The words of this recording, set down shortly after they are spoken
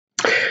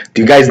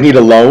Do you guys need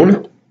a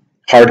loan?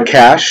 Hard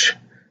cash,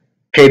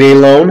 payday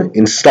loan,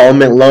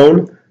 installment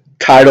loan,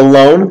 title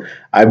loan?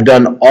 I've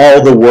done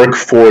all the work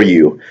for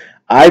you.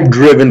 I've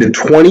driven to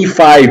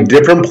 25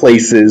 different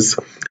places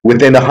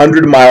within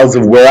 100 miles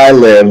of where I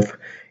live,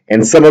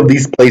 and some of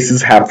these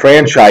places have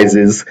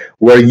franchises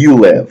where you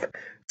live.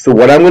 So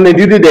what I'm going to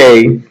do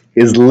today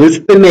is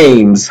list the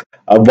names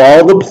of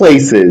all the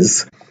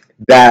places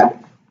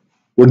that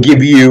will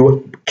give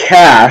you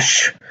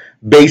cash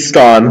based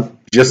on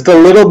just a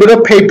little bit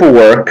of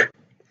paperwork,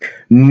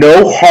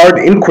 no hard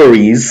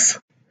inquiries,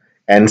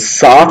 and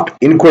soft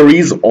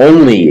inquiries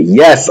only.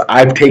 Yes,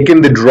 I've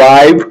taken the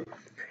drive,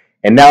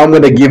 and now I'm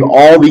going to give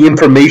all the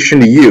information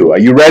to you. Are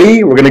you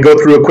ready? We're going to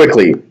go through it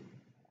quickly.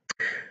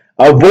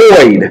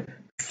 Avoid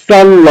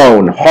Sun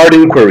Loan, hard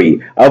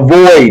inquiry.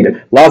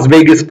 Avoid Las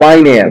Vegas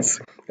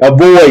Finance.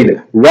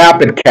 Avoid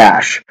Rapid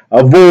Cash.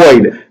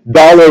 Avoid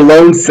Dollar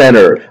Loan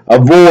Center.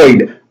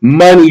 Avoid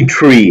Money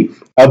Tree.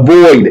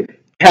 Avoid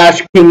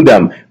Cash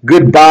Kingdom.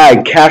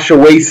 Goodbye Cash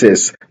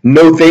Oasis.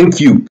 No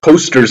thank you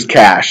Coasters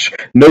Cash.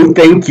 No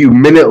thank you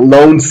Minute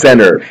Loan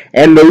Center.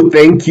 And no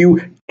thank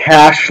you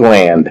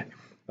Cashland.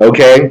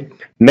 Okay?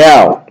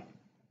 Now,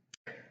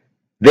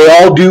 they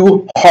all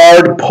do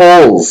hard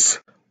pulls.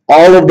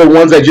 All of the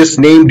ones I just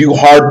named do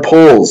hard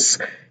pulls.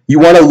 You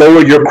want to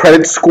lower your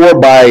credit score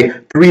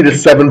by 3 to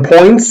 7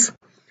 points?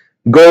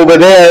 Go over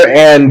there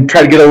and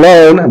try to get a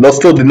loan. They'll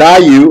still deny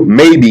you,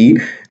 maybe,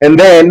 and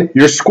then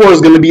your score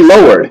is going to be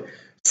lowered.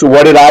 So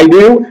what did I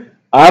do?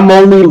 I'm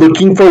only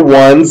looking for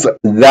ones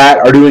that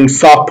are doing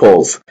soft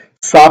pulls,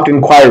 soft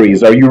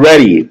inquiries. Are you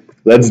ready?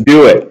 Let's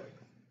do it.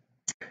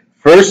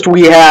 First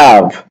we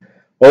have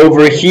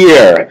over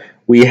here,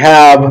 we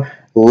have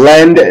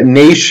Lend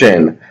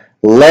Nation.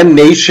 Lend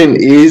Nation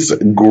is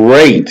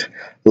great.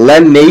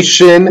 Lend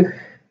Nation,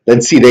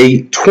 let's see,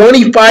 they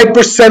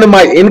 25% of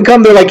my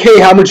income. They're like,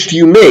 hey, how much do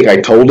you make? I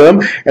told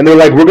them, and they're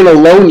like, we're going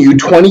to loan you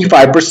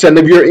 25%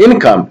 of your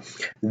income.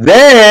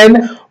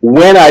 Then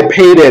when I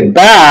paid it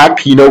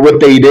back, you know what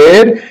they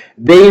did?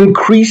 They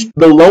increased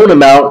the loan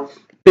amount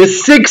to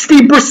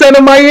 60%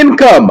 of my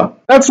income.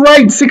 That's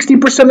right,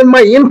 60% of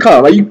my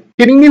income. Are you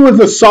kidding me with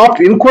a soft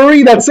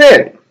inquiry? That's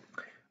it.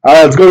 All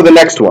right, let's go to the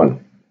next one.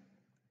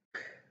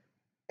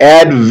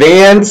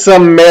 Advance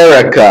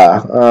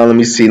America. Let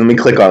me see. Let me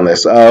click on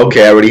this.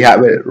 Okay, I already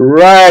have it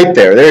right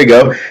there. There you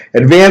go.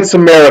 Advance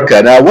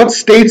America. Now, what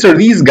states are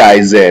these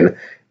guys in?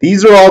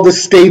 These are all the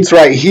states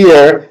right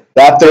here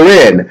that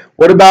they're in.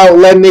 What about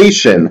Lend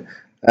Nation?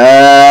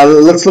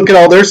 Let's look at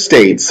all their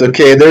states.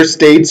 Okay, their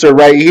states are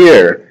right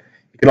here.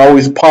 You can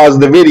always pause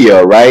the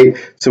video, right?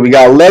 So we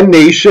got Lend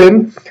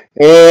Nation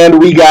and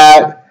we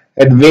got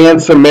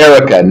Advance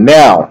America.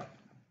 Now,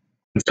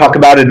 let's talk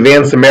about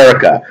Advance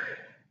America.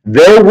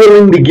 They're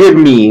willing to give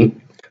me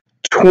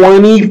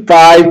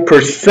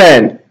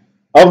 25%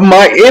 of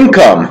my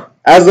income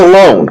as a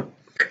loan.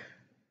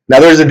 Now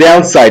there's a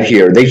downside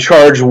here. They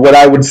charge what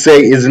I would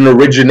say is an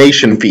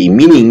origination fee,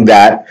 meaning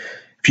that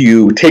if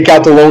you take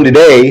out the loan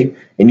today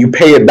and you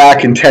pay it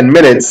back in 10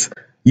 minutes,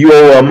 you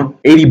owe them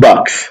 80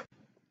 bucks,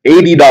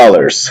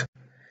 $80.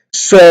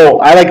 So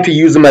I like to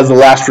use them as a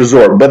last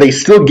resort, but they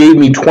still gave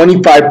me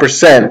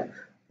 25%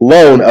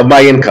 loan of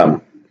my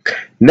income.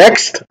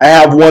 Next, I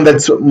have one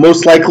that's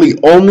most likely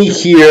only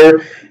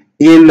here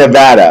in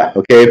Nevada.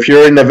 Okay, if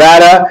you're in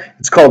Nevada,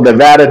 it's called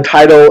Nevada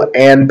Title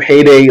and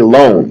Payday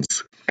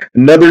Loans.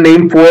 Another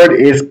name for it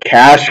is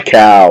Cash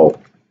Cow.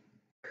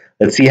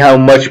 Let's see how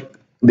much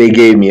they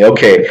gave me.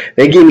 Okay,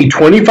 they gave me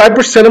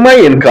 25% of my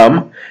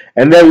income,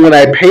 and then when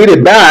I paid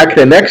it back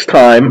the next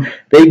time,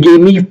 they gave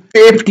me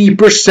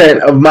 50%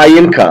 of my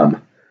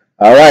income.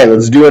 All right,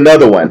 let's do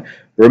another one.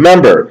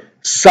 Remember,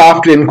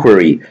 soft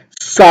inquiry,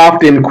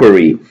 soft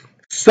inquiry.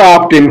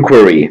 Soft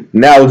inquiry.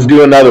 Now let's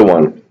do another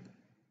one.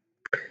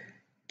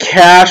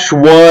 Cash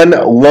One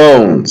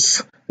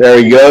Loans. There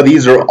you go.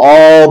 These are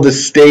all the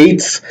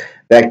states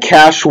that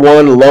Cash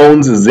One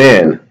Loans is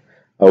in.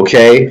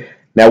 Okay.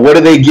 Now what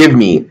do they give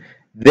me?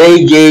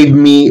 They gave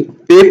me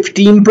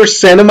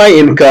 15% of my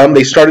income.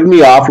 They started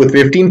me off with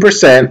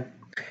 15%.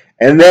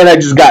 And then I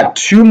just got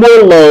 2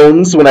 more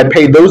loans when I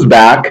paid those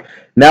back.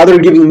 Now they're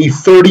giving me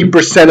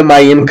 30% of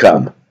my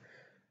income.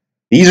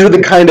 These are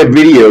the kind of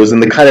videos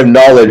and the kind of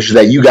knowledge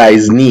that you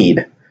guys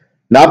need,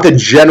 not the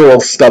general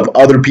stuff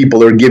other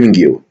people are giving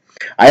you.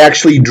 I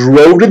actually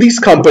drove to these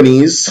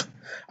companies,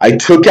 I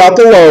took out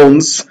the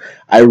loans,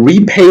 I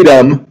repaid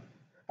them,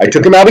 I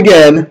took them out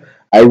again,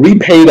 I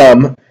repaid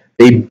them,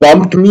 they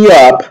bumped me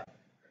up,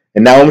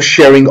 and now I'm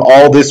sharing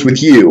all this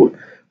with you.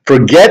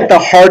 Forget the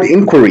hard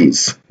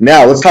inquiries.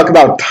 Now let's talk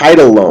about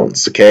title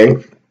loans,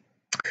 okay?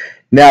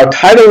 Now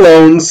title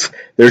loans,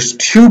 there's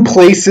 2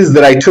 places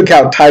that I took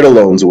out title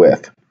loans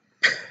with.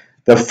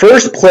 The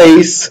first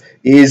place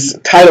is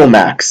Title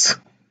Max.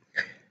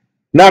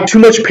 Not too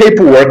much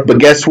paperwork, but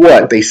guess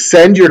what? They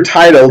send your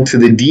title to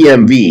the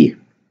DMV.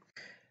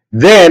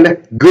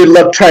 Then, good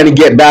luck trying to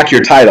get back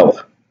your title.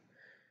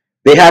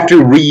 They have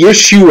to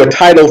reissue a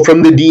title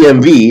from the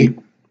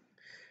DMV.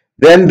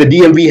 Then the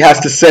DMV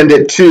has to send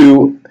it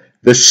to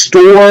the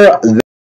store